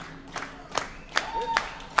one.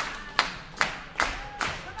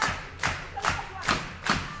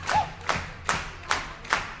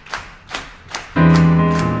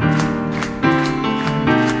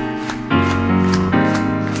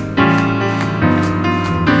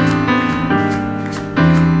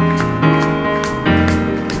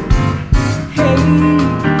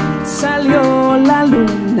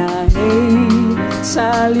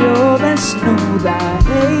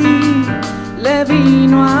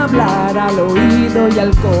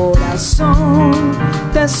 al corazón.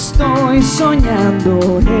 Te estoy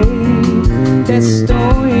soñando, hey, te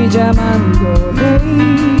estoy llamando,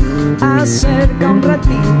 hey. Acerca un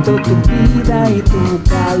ratito tu vida y tu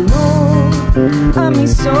calor. A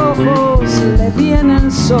mis ojos le viene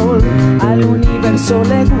el sol, al universo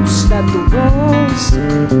le gusta tu voz.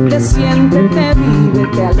 Te siente, te vive,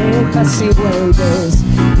 te alejas y vuelves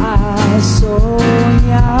a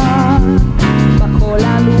soñar bajo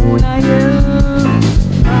la luna y el mar.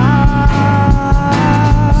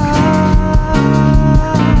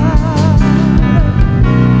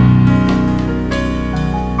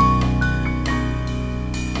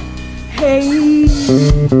 Hey,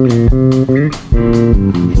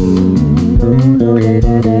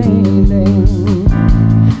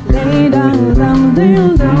 lay down, down,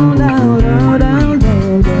 down, down, down, down,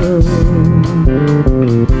 down,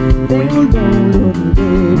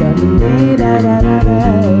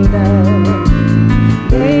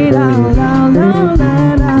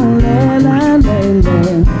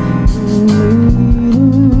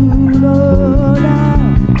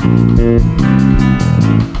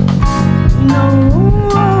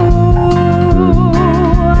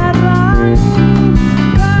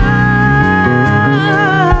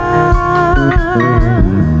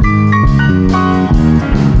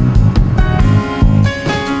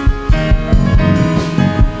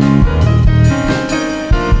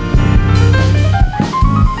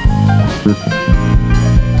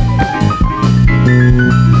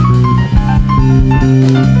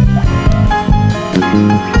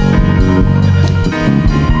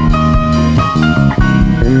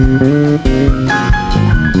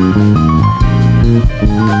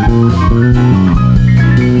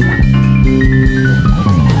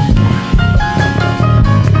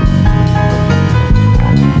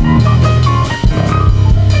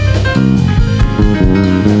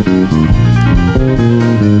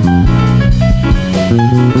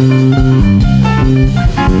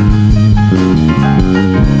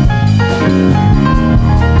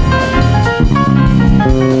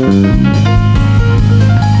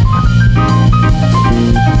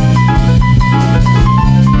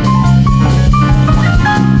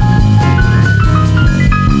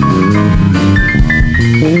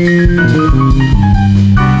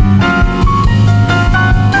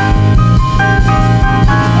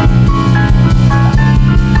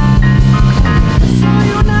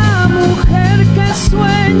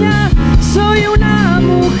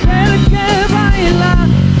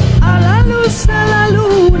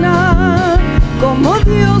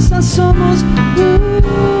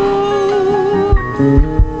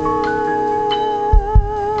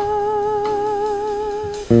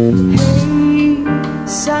 Hey,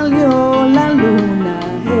 salió la luna,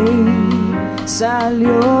 hey,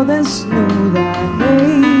 salió desnuda,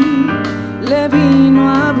 hey, le vino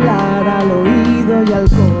a hablar al oído y al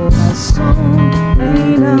corazón.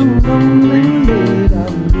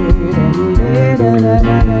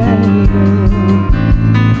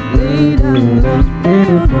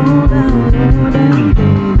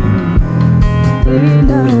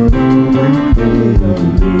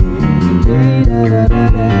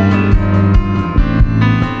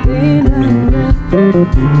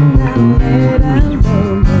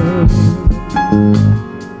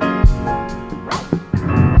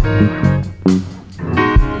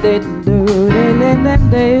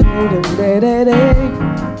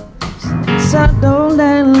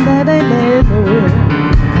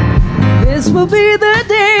 This will be the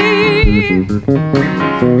day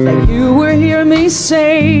that you will hear me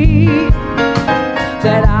say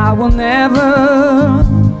that I will never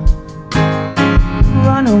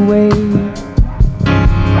run away.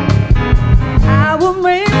 I will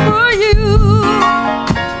wait for you.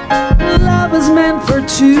 Love is meant for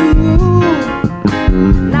two.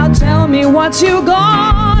 Now tell me what you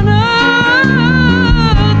gonna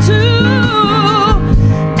do.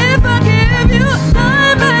 If I give you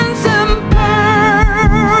diamonds and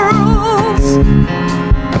pearls,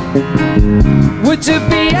 would you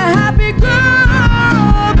be a happy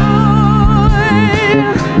girl, boy?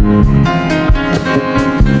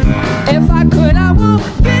 If I could, I will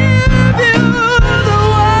give you the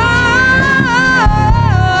world.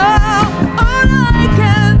 All I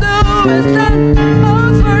can do is that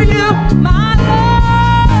offer you my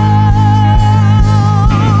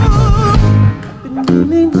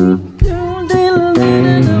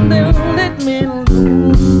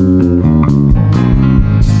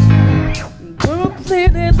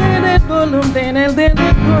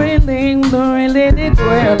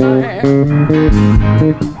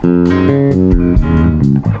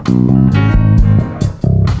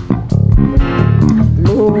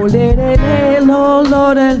Oh, le le le lo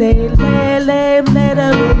lo le le le le le le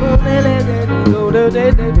lo le le lo le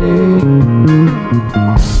le le.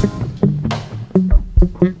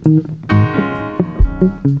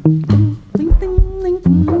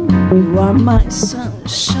 You are my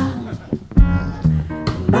sunshine,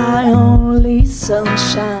 my only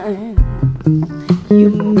sunshine. You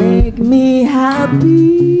make me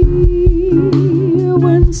happy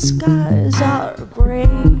when skies are gray.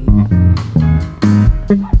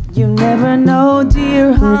 You never know,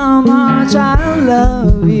 dear, how much I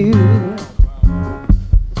love you.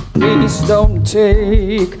 Please don't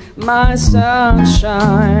take my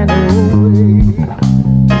sunshine away.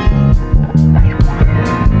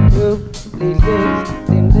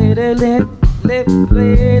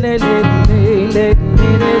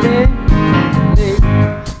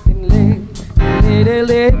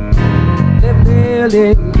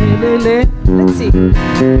 Let's see.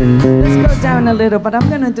 Let's go down a little, but I'm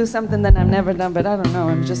gonna do something that I've never done, but I don't know.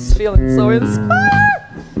 I'm just feeling so inspired.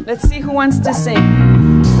 Let's see who wants to sing.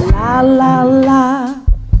 La la la,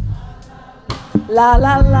 la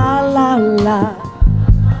la la la la,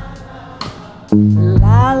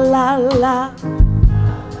 la la la,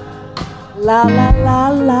 la la la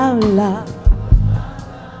la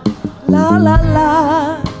la, la la la.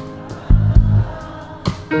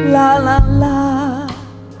 La la la,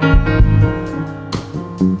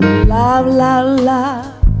 la la la,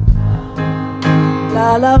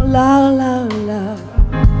 la la la la la,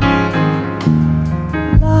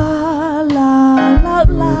 la la la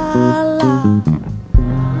la la,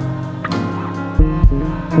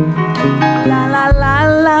 la la la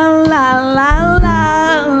la la la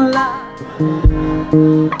la, la la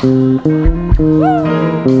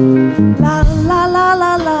la la la. La la la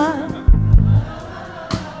la la,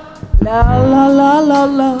 la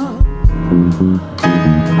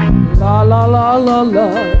la la la la, la la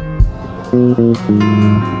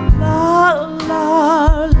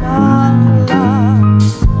la la,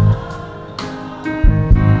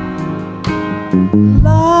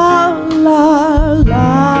 la la la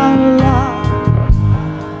la.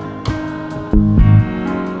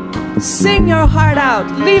 Sing your heart out.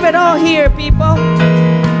 Leave it all here, people.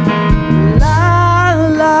 La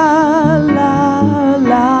la la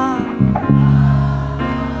la.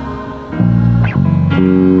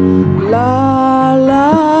 La la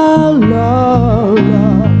la la,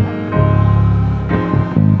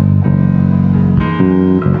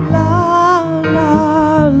 la la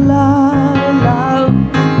la la,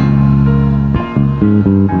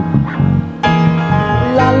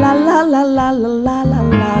 la la la la la la la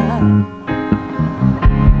la.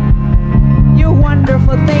 You're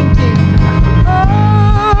wonderful, thank you.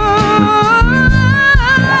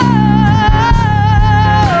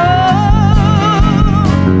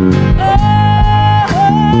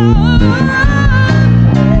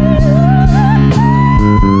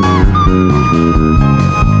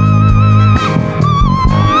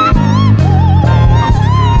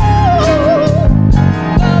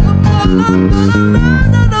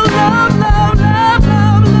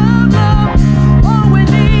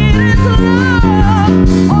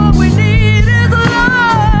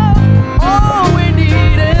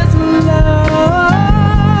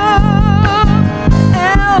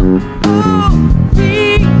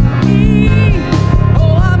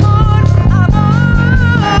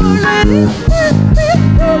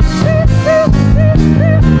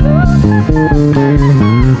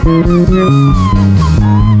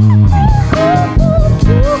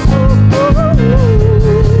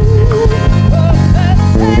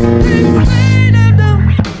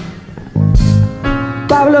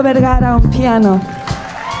 Pablo Vergara on piano.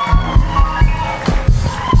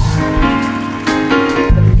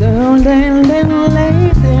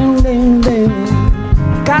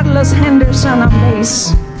 Carlos Henderson on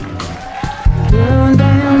bass.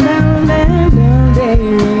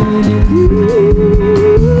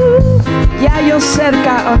 Yayo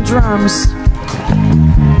Cerca on drums.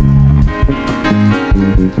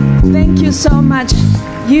 Thank you so much.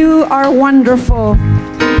 You are wonderful.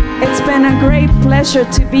 It's been a great pleasure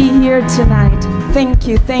to be here tonight. Thank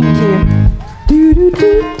you, thank you. Thank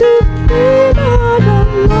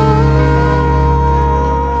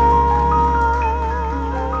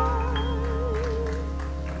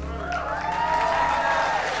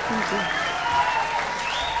you.